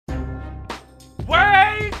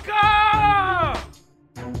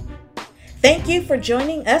Thank you for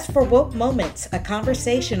joining us for Woke Moments, a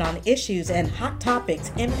conversation on issues and hot topics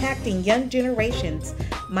impacting young generations.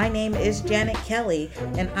 My name is Janet Kelly,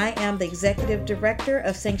 and I am the Executive Director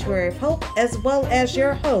of Sanctuary of Hope, as well as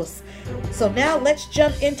your host. So now let's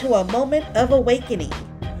jump into a moment of awakening.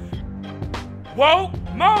 Woke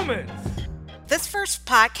Moments! This first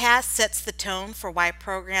podcast sets the tone for why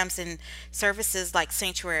programs and services like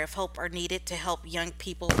Sanctuary of Hope are needed to help young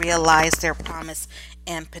people realize their promise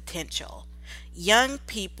and potential. Young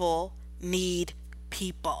people need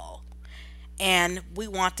people, and we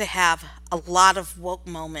want to have a lot of woke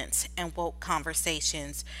moments and woke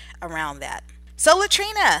conversations around that. So,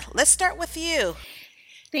 Latrina, let's start with you.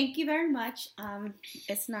 Thank you very much.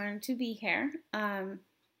 It's an honor to be here.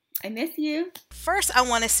 I miss you. First, I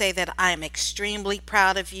want to say that I am extremely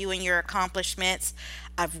proud of you and your accomplishments.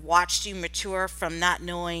 I've watched you mature from not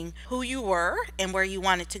knowing who you were and where you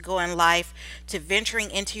wanted to go in life to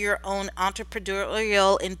venturing into your own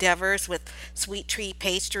entrepreneurial endeavors with Sweet Tree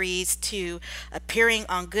Pastries to appearing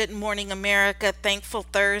on Good Morning America, Thankful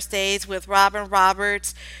Thursdays with Robin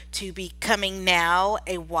Roberts to becoming now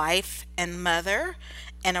a wife and mother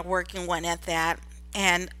and a working one at that.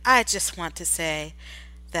 And I just want to say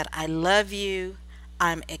that I love you.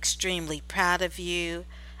 I'm extremely proud of you.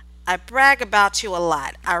 I brag about you a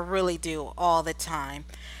lot. I really do, all the time.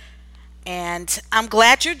 And I'm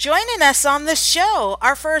glad you're joining us on this show,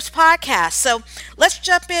 our first podcast. So let's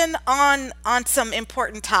jump in on some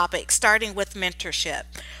important topics, starting with mentorship.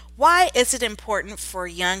 Why is it important for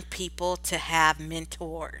young people to have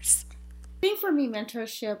mentors? I think for me,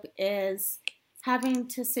 mentorship is having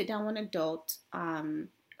to sit down with an adult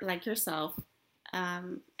like yourself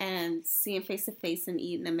and seeing face to face and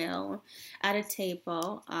eating a meal at a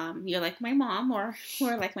table. You're like my mom, or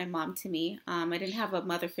like my mom to me. I didn't have a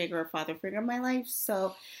mother figure or father figure in my life,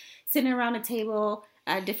 so sitting around a table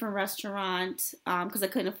at a different restaurant because I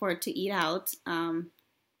couldn't afford to eat out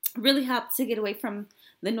really helped to get away from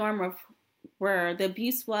the norm of where the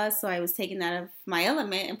abuse was. So I was taking out of my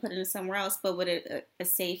element and putting it somewhere else, but with a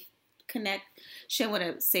safe connection with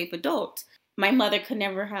a safe adult. My mother could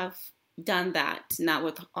never have done that, not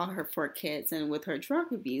with all her 4 kids and with her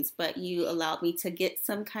drug abuse, but you allowed me to get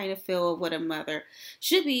some kind of feel of what a mother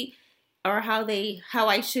should be, or how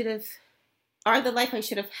I should have, or the life I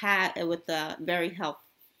should have had with a very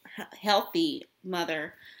healthy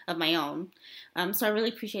mother of my own. So I really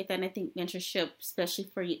appreciate that, and I think mentorship,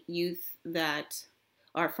 especially for youth that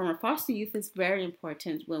are former foster youth, is very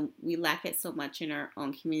important when we lack it so much in our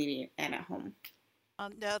own community and at home. Oh,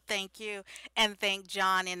 no, thank you. And thank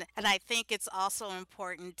John. And I think it's also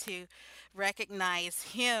important to recognize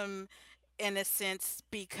him in a sense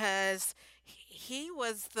because he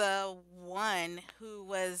was the one who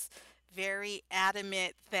was very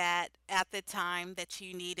adamant that at the time that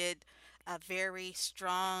you needed a very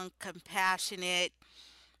strong, compassionate,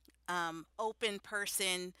 open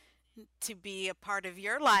person to be a part of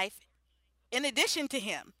your life in addition to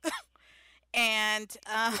him. And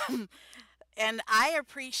and I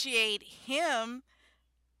appreciate him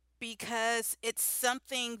because it's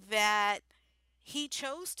something that he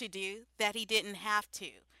chose to do that he didn't have to.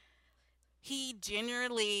 He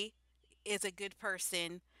genuinely is a good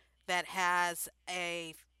person that has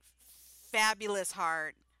a fabulous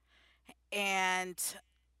heart. And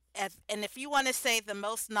if you want to say the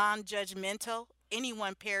most non-judgmental,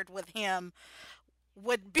 anyone paired with him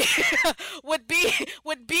would be would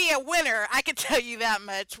be a winner. I can tell you that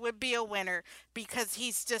much. Would be a winner because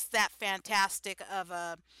he's just that fantastic of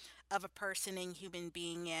a person and human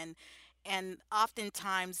being, and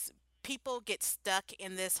oftentimes people get stuck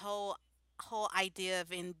in this whole idea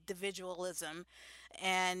of individualism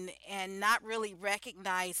and not really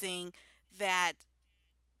recognizing that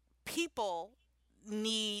people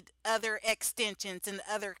need other extensions and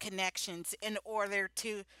other connections in order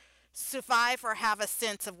to survive or have a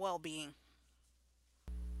sense of well-being.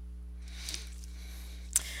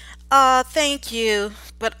 Thank you.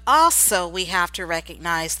 But also we have to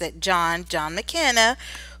recognize that John McKenna,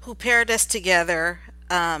 who paired us together,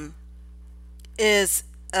 is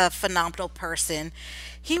a phenomenal person.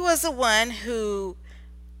 He was the one who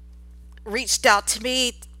reached out to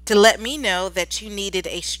me to let me know that you needed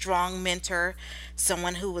a strong mentor,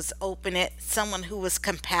 someone who was open, someone who was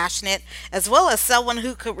compassionate, as well as someone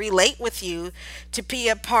who could relate with you to be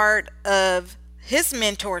a part of his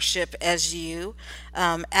mentorship as you,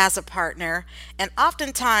 as a partner. And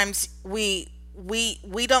oftentimes we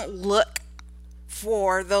don't look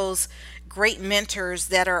for those great mentors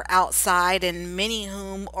that are outside, and many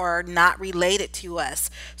whom are not related to us.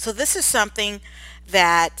 So this is something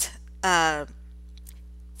that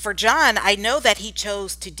for John, I know that he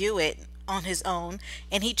chose to do it on his own,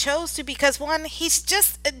 and he chose to because one, he's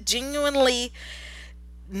just a genuinely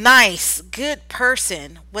nice, good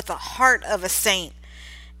person with a heart of a saint.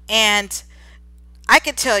 And I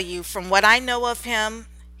can tell you from what I know of him,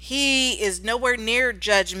 he is nowhere near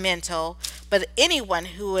judgmental, but anyone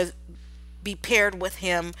who would be paired with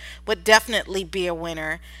him would definitely be a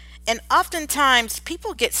winner. And oftentimes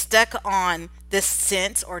people get stuck on this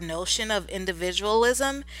sense or notion of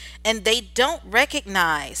individualism, and they don't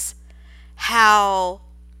recognize how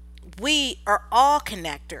we are all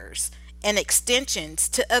connectors and extensions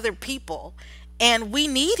to other people. And we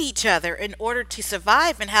need each other in order to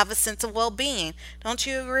survive and have a sense of well being. Don't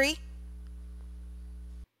you agree?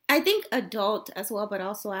 I think adult as well, but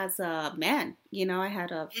also as a man. I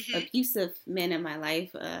had Hmm. abusive men in my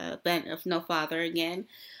life, but of no father again,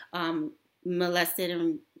 um, molested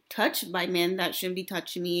and touched by men that shouldn't be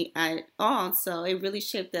touching me at all. So it really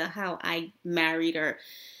shaped how I married or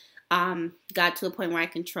got to a point where I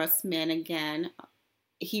can trust men again.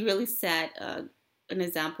 He really set an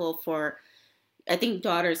example for, I think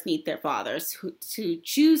daughters need their fathers to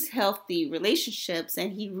choose healthy relationships,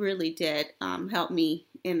 and he really did help me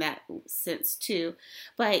in that sense too.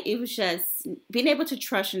 But it was just being able to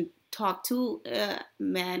trust and talk to a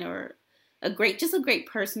man or just a great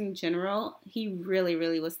person in general. He really,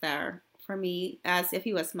 really was there for me as if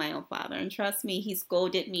he was my own father. And trust me, he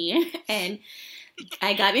scolded me, and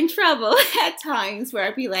I got in trouble at times where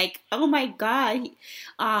I'd be like, "Oh my God,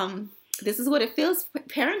 this is what it feels.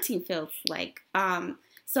 Parenting feels like."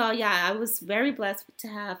 So yeah, I was very blessed to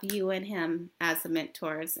have you and him as the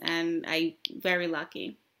mentors, and I very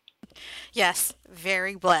lucky. Yes,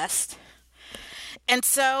 very blessed. And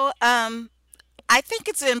so, I think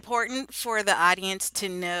it's important for the audience to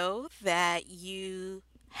know that you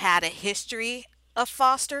had a history of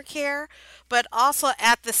foster care, but also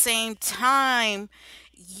at the same time,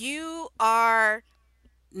 you are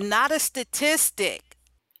not a statistic.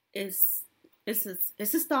 It's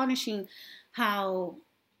it's astonishing how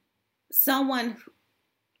someone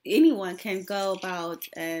anyone can go about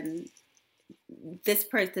and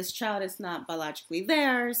this child is not biologically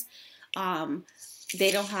theirs. Um,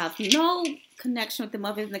 they don't have no connection with them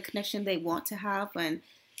other than the connection they want to have, and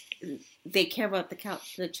they care about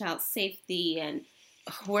the child's safety and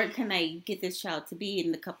where can I get this child to be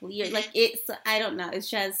in a couple of years. Like I don't know. It's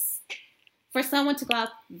just for someone to go out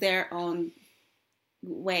their own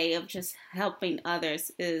way of just helping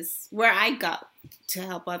others is where I got to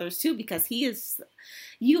help others too, because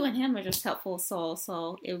you and him are just helpful souls.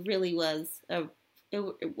 So it really was a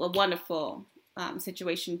wonderful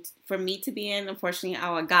situation for me to be in. Unfortunately,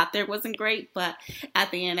 how I got there wasn't great, but at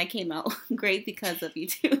the end I came out great because of you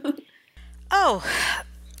too. Oh,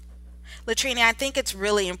 Latrina, I think it's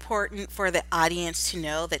really important for the audience to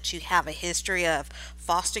know that you have a history of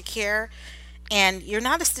foster care and you're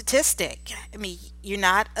not a statistic. I mean, you're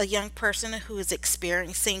not a young person who is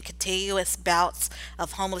experiencing continuous bouts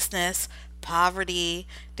of homelessness, poverty,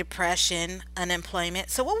 depression, unemployment.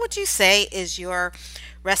 So, what would you say is your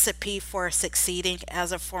recipe for succeeding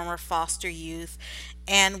as a former foster youth?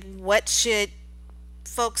 And what should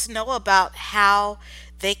folks know about how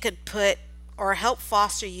they could put or help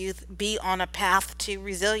foster youth be on a path to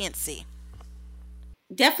resiliency?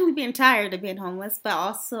 Definitely being tired of being homeless, but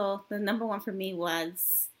also the number one for me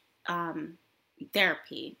was um,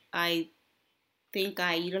 therapy. I think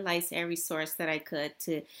I utilized every source that I could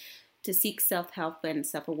to seek self help and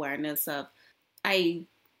self awareness of. I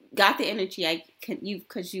got the energy I can you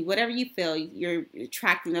because you whatever you feel you're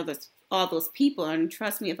attracting others all those people, and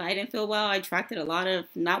trust me, if I didn't feel well I attracted a lot of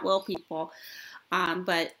not well people,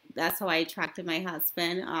 but that's how I attracted my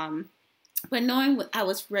husband. But knowing I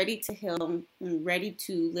was ready to heal and ready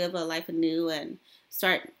to live a life anew and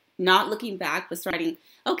start not looking back, but starting,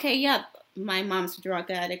 okay, yeah, my mom's a drug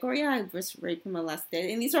addict, or yeah, I was raped and molested.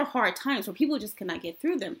 And these are hard times where people just cannot get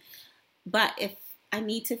through them. But if I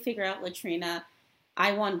need to figure out, Latrina,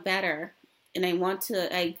 I want better. And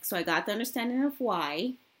so I got the understanding of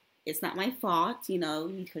why. It's not my fault,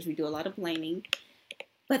 because we do a lot of blaming.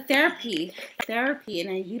 But therapy, and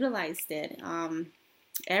I utilized it.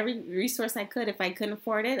 Every resource I could. If I couldn't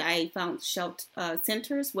afford it, I found shelter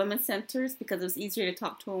centers, women's centers, because it was easier to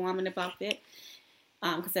talk to a woman about it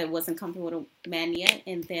because I wasn't comfortable with a man yet.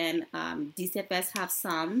 And then DCFS have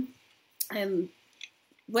some. And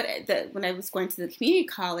when I was going to the community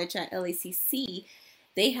college at LACC,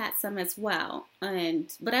 they had some as well.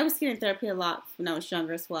 But I was getting therapy a lot when I was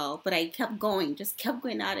younger as well. But I just kept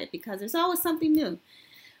going at it because there's always something new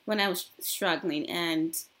when I was struggling,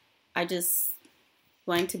 and I just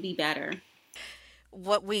wanted to be better.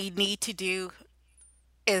 What we need to do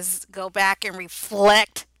is go back and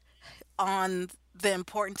reflect on the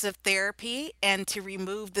importance of therapy and to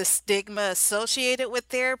remove the stigma associated with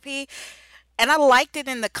therapy. And I liked it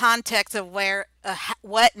in the context of where,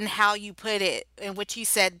 what and how you put it, in which you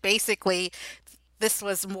said basically this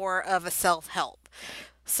was more of a self help.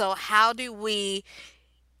 So, how do we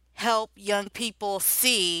help young people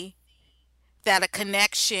see that a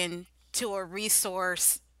connection to a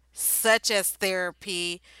resource such as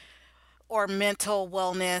therapy or mental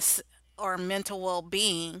wellness or mental well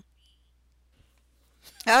being?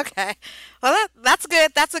 Okay. Well, that's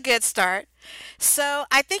good. That's a good start. So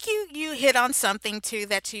I think you hit on something too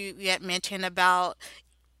that you had mentioned about,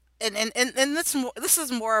 and this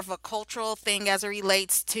is more of a cultural thing as it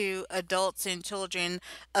relates to adults and children,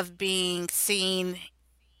 of being seen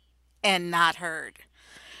and not heard.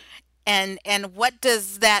 And what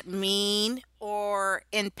does that mean or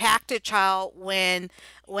impact a child when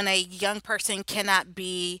a young person cannot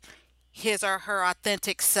be his or her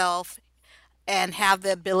authentic self and have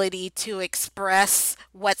the ability to express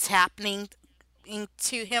what's happening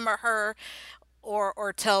to him or her,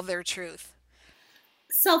 or tell their truth?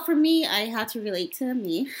 So for me, I had to relate to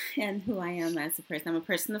me and who I am as a person. I'm a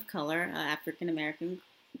person of color, African American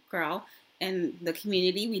girl, and the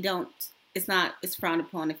community. We don't. It's not. It's frowned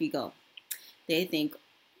upon if you go. They think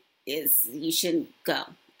is you shouldn't go.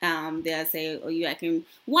 They'll say, "Oh, you acting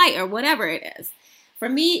white" or whatever it is. For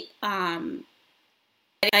me, I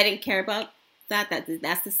didn't care about that.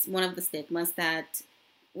 That's one of the stigmas that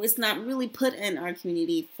was not really put in our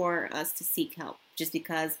community for us to seek help. Just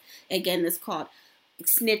because, again, it's called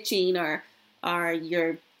snitching, or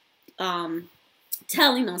you're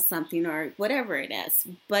telling us something or whatever it is.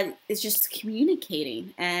 But it's just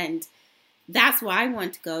communicating, and that's why I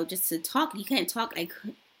want to go, just to talk. You can't talk.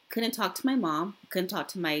 Couldn't talk to my mom. Couldn't talk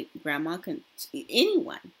to my grandma. Couldn't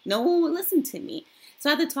anyone. No one would listen to me. So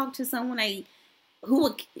I had to talk to someone who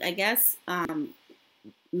would, I guess,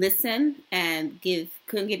 listen and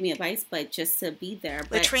couldn't give me advice, but just to be there.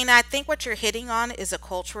 But Latrina, I think what you're hitting on is a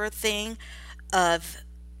cultural thing of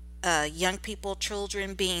young people,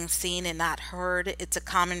 children being seen and not heard. It's a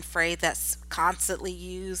common phrase that's constantly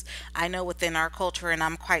used, I know, within our culture, and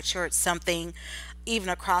I'm quite sure it's something even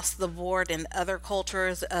across the board in other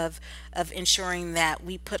cultures of ensuring that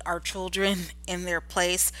we put our children in their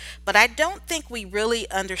place. But I don't think we really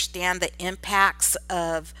understand the impacts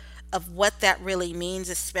of what that really means,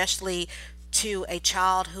 especially to a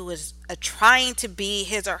child who is trying to be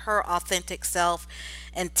his or her authentic self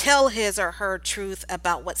and tell his or her truth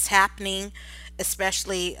about what's happening,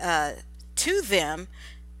 especially to them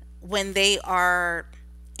when they are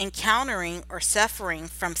encountering or suffering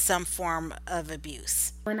from some form of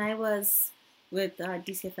abuse. when I was with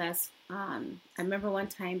DCFS, I remember one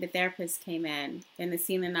time the therapist came in the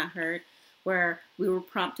Seen and Not Heard, where we were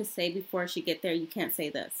prompted to say before she get there, you can't say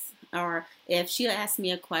this. Or if she asked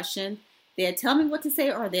me a question, they'd tell me what to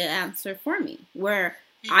say or they'd answer for me. Where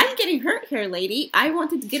I'm getting hurt here, lady. I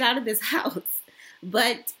wanted to get out of this house.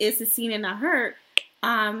 But it's a Seen and Not Heard.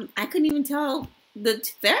 I couldn't even tell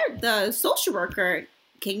the social worker,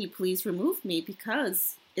 can you please remove me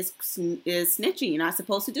because it's snitching. You're not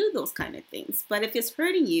supposed to do those kind of things. But if it's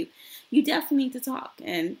hurting you, you definitely need to talk.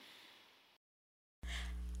 And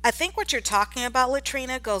I think what you're talking about,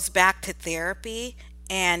 Latrina, goes back to therapy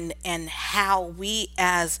and how we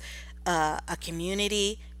as a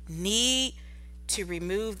community need to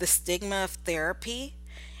remove the stigma of therapy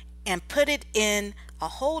and put it in a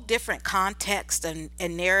whole different context and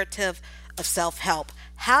narrative of self-help.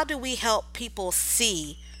 How do we help people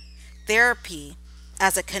see therapy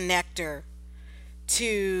as a connector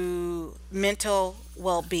to mental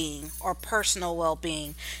well-being or personal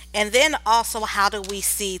well-being? And then also, how do we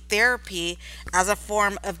see therapy as a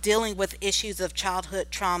form of dealing with issues of childhood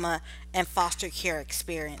trauma and foster care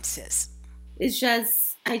experiences? it's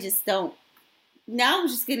just, I just don't. Now I'm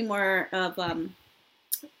just getting more of,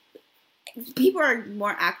 people are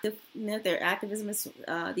more active. You know, their activism is,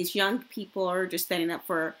 these young people are just standing up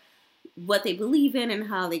for what they believe in and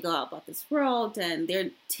how they go out about this world, and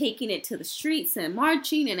they're taking it to the streets and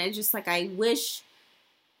marching. And I just, like, I wish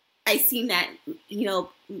I seen that, you know,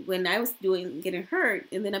 when I was getting hurt,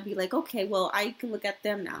 and then I'd be like, okay, well, I can look at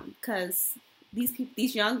them now, because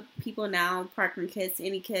these young people now, Parkland kids,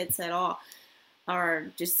 any kids at all, are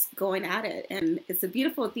just going at it, and it's a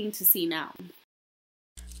beautiful thing to see now.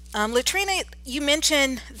 Latrina, you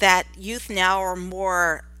mentioned that youth now are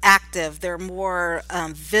more active, they're more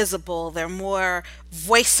visible, they're more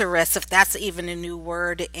voicerous, if that's even a new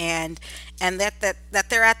word, and that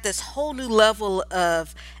they're at this whole new level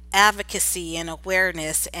of advocacy and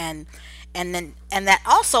awareness, and that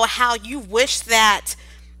also how you wish that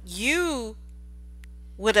you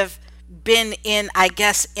would have been in, I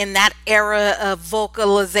guess, in that era of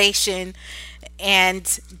vocalization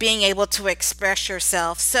and being able to express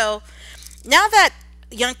yourself. So now that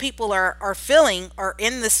young people are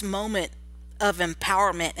in this moment of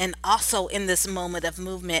empowerment and also in this moment of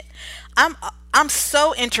movement, I'm I'm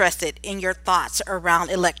so interested in your thoughts around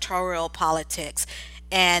electoral politics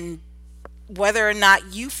and whether or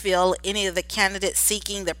not you feel any of the candidates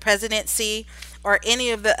seeking the presidency or any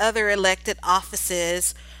of the other elected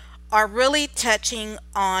offices are really touching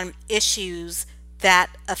on issues that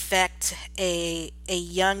affect a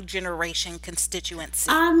young generation constituency.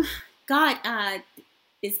 God,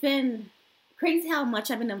 it's been crazy how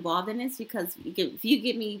much I've been involved in this because if you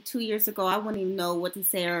give me 2 years ago, I wouldn't even know what to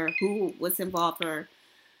say or who was involved or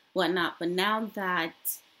whatnot. But now that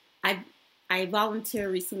I I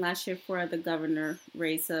volunteered recently last year for the governor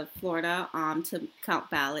race of Florida to count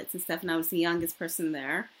ballots and stuff, and I was the youngest person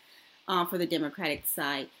there for the Democratic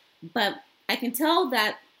side. But I can tell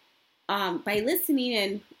that by listening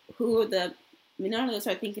and who the minorities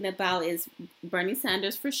are thinking about is Bernie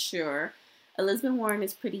Sanders for sure. Elizabeth Warren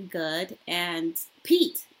is pretty good, and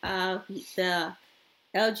Pete, the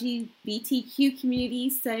LGBTQ community,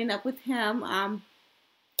 setting up with him,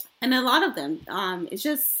 and a lot of them. It's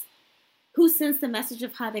just who sends the message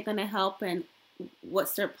of how they're going to help and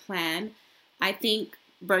what's their plan. I think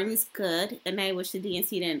Bernie's good, and I wish the DNC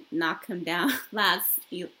didn't knock him down last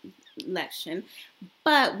election.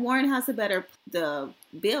 But Warren has the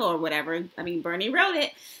bill or whatever. I mean, Bernie wrote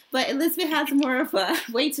it, but Elizabeth has more of a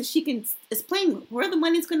way so she can explain where the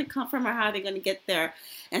money's going to come from or how they're going to get there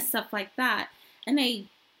and stuff like that. And I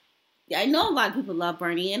know a lot of people love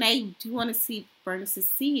Bernie, and I do want to see Bernie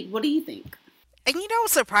succeed. What do you think? And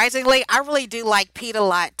surprisingly, I really do like Pete a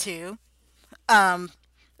lot too. But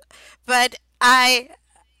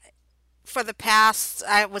for the past,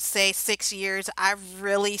 I would say 6 years, I've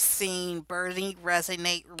really seen Bernie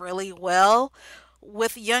resonate really well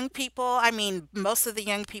with young people. I mean, most of the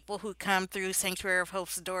young people who come through Sanctuary of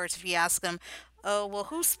Hope's doors, if you ask them, oh, well,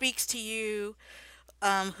 who speaks to you?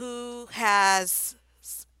 Who has,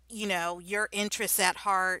 your interests at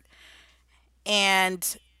heart?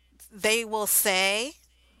 And they will say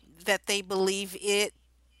that they believe it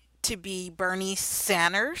to be Bernie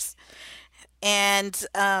Sanders. And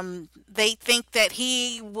they think that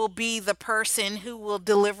he will be the person who will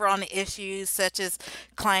deliver on issues such as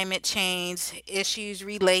climate change, issues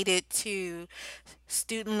related to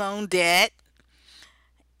student loan debt.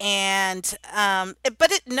 And no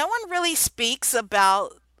one really speaks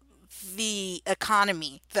about the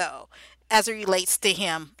economy, though, as it relates to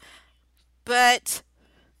him. But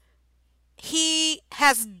he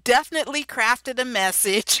has definitely crafted a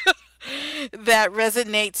message that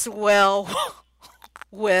resonates well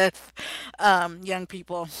with young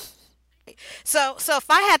people. So if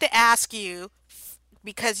I had to ask you,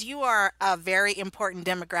 because you are a very important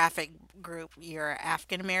demographic group, you're an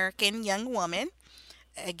African American young woman.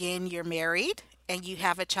 Again, you're married and you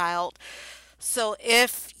have a child. So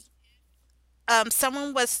if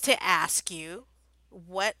someone was to ask you,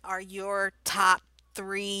 what are your top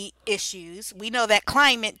three issues? We know that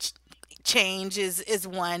climate change is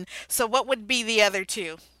one. So what would be the other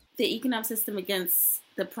two? The economic system against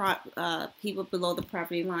the people below the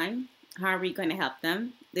poverty line. How are we going to help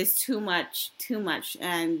them? There's too much.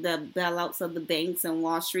 And the bailouts of the banks and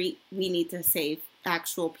Wall Street, we need to save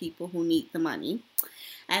actual people who need the money.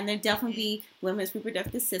 And there definitely be women's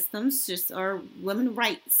reproductive systems, or women's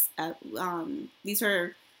rights.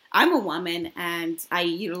 I'm a woman, and I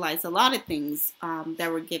utilize a lot of things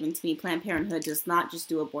that were given to me. Planned Parenthood does not just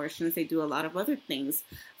do abortions; they do a lot of other things.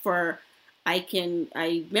 I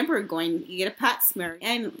remember going, you get a Pap smear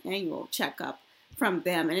and annual checkup from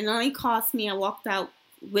them, and it only cost me. I walked out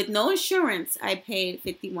with no insurance. I paid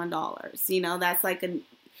 $51. That's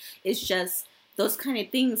it's just those kind of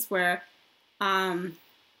things where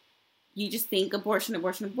you just think abortion,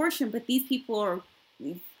 but these people are,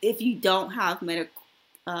 if you don't have medical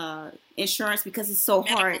insurance because it's so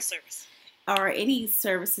hard, or any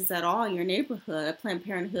services at all in your neighborhood. Planned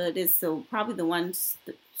Parenthood is probably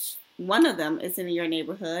one of them is in your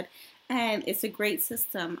neighborhood, and it's a great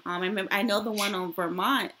system. I know the one on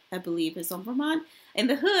Vermont, I believe, is on Vermont in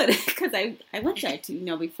the hood because I went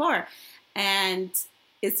there before, and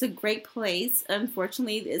it's a great place.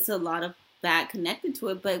 Unfortunately, it's a lot of bad connected to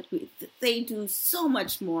it, but they do so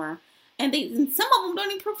much more. And some of them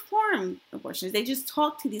don't even perform abortions. They just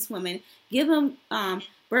talk to these women, give them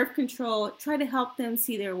birth control, try to help them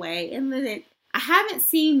see their way. And I haven't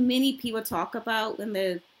seen many people talk about in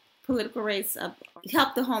the political race of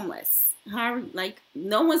help the homeless.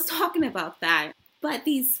 No one's talking about that. But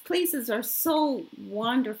these places are so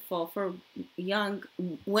wonderful for young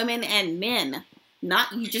women and men.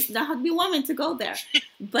 Not you just don't have to be a woman to go there,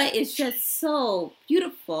 but it's just so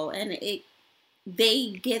beautiful, and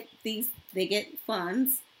they get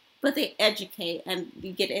funds, but they educate, and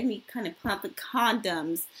you get any kind of pamphlet,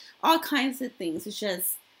 condoms, all kinds of things. It's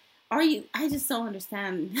just, I just don't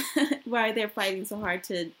understand why they're fighting so hard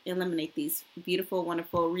to eliminate these beautiful,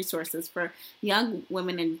 wonderful resources for young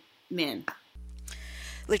women and men.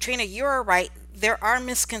 Latrina, you are right. There are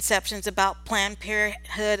misconceptions about Planned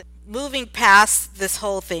Parenthood. Moving past this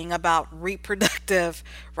whole thing about reproductive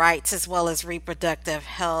rights as well as reproductive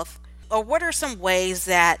health, or what are some ways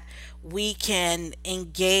that we can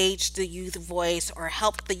engage the youth voice or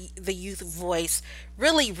help the youth voice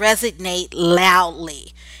really resonate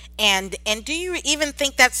loudly? And do you even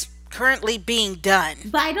think that's currently being done?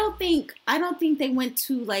 But I don't think they went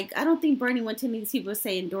to, like, I don't think Bernie went to these people to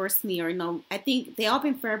say endorse me or no. I think they all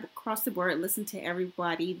been fair across the board, listen to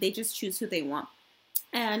everybody. They just choose who they want.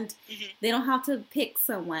 And they don't have to pick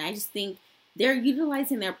someone. I just think they're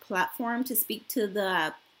utilizing their platform to speak to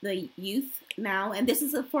the youth now, and this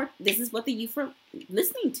is what the youth are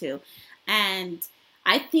listening to. And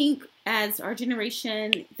I think as our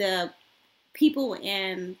generation, the people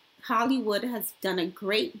in Hollywood has done a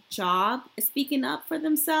great job of speaking up for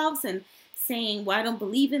themselves and saying, well, I don't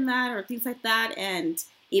believe in that, or things like that. And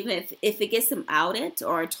even if it gets them outed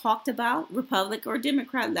or talked about, Republican or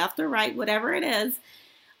Democrat, left or right, whatever it is,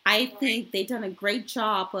 I think they've done a great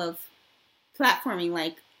job of platforming,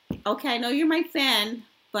 like, okay, I know you're my fan,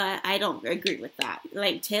 but I don't agree with that.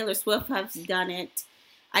 Like Taylor Swift has done it.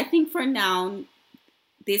 I think for now,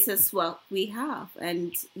 this is what we have.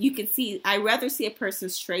 And you can see, I'd rather see a person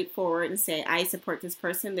straightforward and say, I support this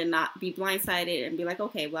person, than not be blindsided and be like,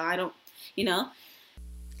 okay, well, I don't,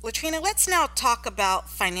 Latrina, let's now talk about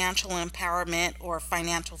financial empowerment or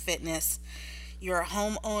financial fitness. You're a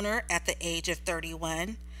homeowner at the age of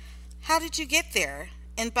 31. How did you get there?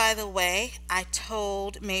 And by the way, I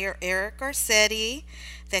told Mayor Eric Garcetti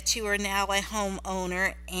that you are now a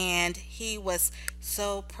homeowner, and he was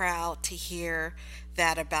so proud to hear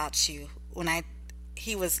that about you.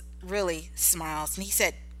 He was really smiles, and he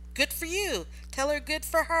said, good for you. Tell her good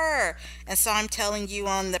for her. And so I'm telling you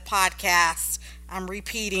on the podcast, I'm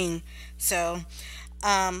repeating. So,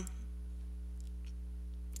 tell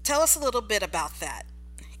us a little bit about that,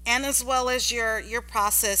 and as well as your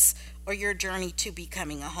process or your journey to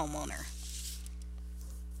becoming a homeowner.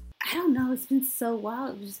 I don't know. It's been so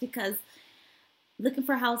wild just because looking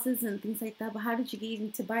for houses and things like that. But how did you get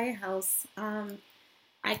even to buy a house?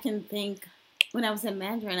 I can think when I was in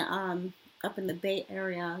Mandarin, up in the Bay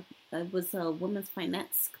Area, it was a women's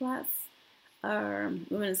finance class, or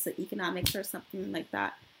women's economics or something like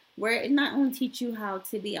that, where it not only teach you how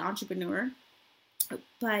to be an entrepreneur,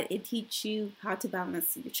 but it teach you how to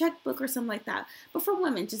balance your checkbook or something like that. But for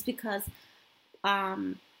women, just because, I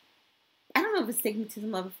don't know if it's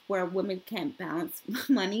stigmatism of where women can't balance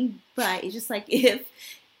money, but it's just like, if,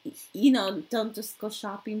 don't just go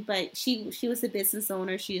shopping. But she was a business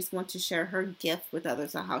owner. She just wanted to share her gift with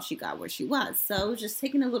others on how she got where she was. So it was just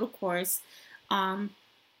taking a little course. And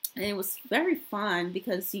it was very fun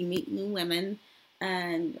because you meet new women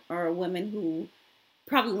or women who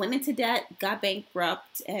probably went into debt, got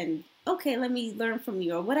bankrupt, and okay, let me learn from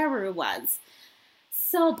you, or whatever it was.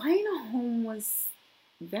 So buying a home was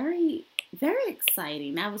very, very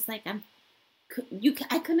exciting. I was like, I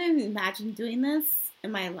couldn't imagine doing this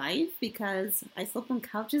in my life because I slept on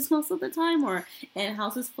couches most of the time or in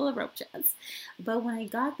houses full of roaches. But when I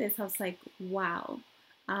got this, I was like, wow.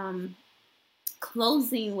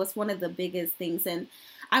 Closing was one of the biggest things, and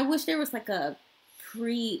I wish there was like a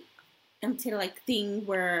thing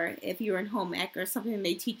where if you're in home ec or something,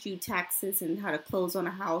 they teach you taxes and how to close on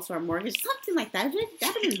a house or a mortgage, something like that.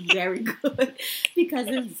 That would be very good because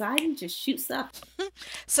anxiety just shoots up.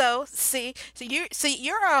 So you're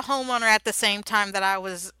a homeowner at the same time that I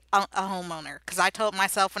was a homeowner, because I told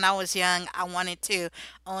myself when I was young I wanted to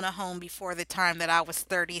own a home before the time that I was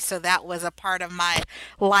 30. So that was a part of my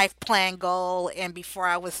life plan goal. And before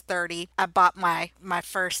I was 30, I bought my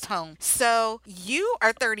first home. So you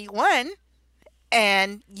are 31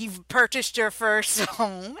 and you've purchased your first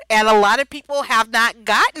home, and a lot of people have not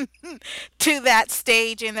gotten to that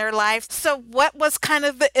stage in their life. So what was kind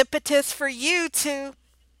of the impetus for you to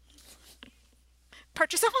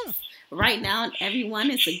purchase a home? Right now,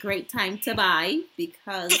 everyone, it's a great time to buy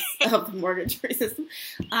because of the mortgage rate system.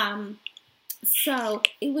 So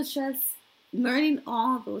it was just learning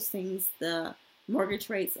all those things, the mortgage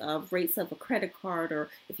rates of a credit card, or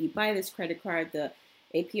if you buy this credit card, the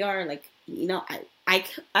APR, I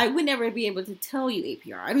I would never be able to tell you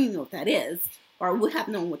APR. I don't even know what that is, or I would have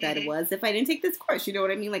known what that was if I didn't take this course. You know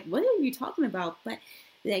what I mean? Like, what are you talking about? But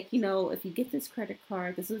like, you know, if you get this credit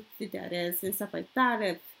card, this is what the debt is and stuff like that.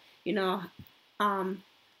 If, you know,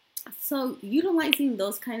 so utilizing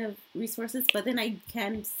those kind of resources. But then I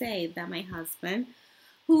can say that my husband,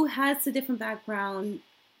 who has a different background,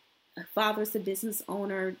 father's a business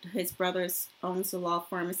owner, his brother owns a law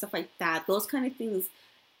firm and stuff like that. Those kind of things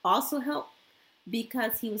also help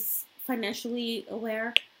because he was financially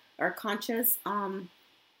aware or conscious.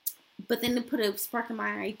 But then to put a spark in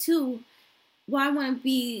my eye too, well, I want to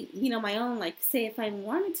be, you know, my own, like, say if I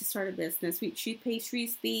wanted to start a business, Street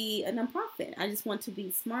Pastries be a nonprofit. I just want to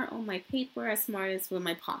be smart on my paper, as smart as with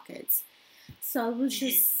my pockets. So it was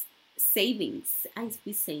just savings.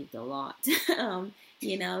 We saved a lot.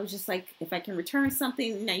 You know, just like if I can return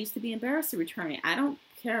something, and I used to be embarrassed to return it. I don't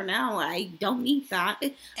care now. I don't need that.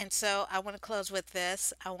 And so I want to close with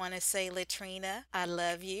this. I want to say, Latrina, I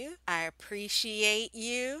love you. I appreciate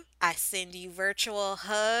you. I send you virtual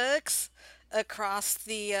hugs across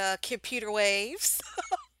the computer waves.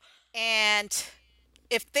 And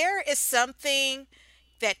if there is something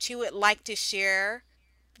that you would like to share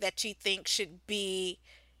that you think should be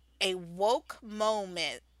a woke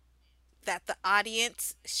moment that the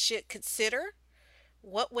audience should consider,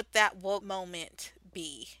 what would that woke moment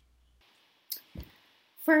be?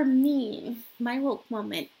 For me, my woke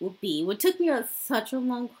moment would be, what took me such a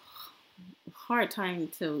long, hard time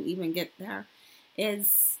to even get there,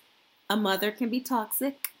 is a mother can be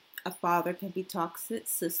toxic, a father can be toxic,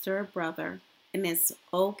 sister or brother, and it's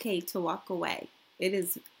okay to walk away. It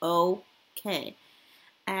is okay.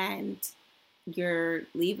 And you're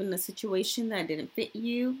leaving a situation that didn't fit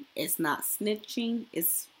you. It's not snitching.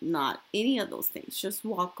 It's not any of those things. Just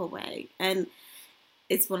walk away. And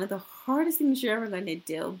it's one of the hardest things you're ever going to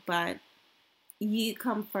do, but you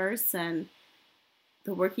come first, and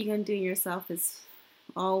the work you're going to do yourself is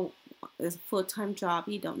a full-time job.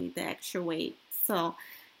 You don't need the extra weight. So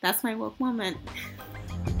that's my woke moment.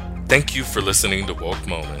 Thank you for listening to Woke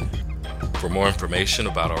Moment. For more information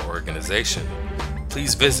about our organization,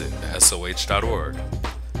 please visit SOH.org.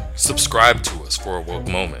 Subscribe to us for a woke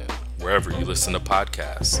moment wherever you listen to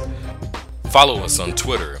podcasts. Follow us on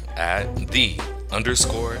Twitter at @the_SOH_LA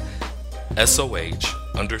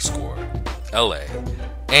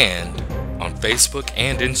and on Facebook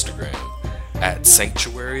and Instagram at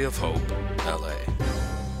Sanctuary of Hope LA.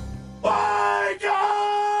 By God!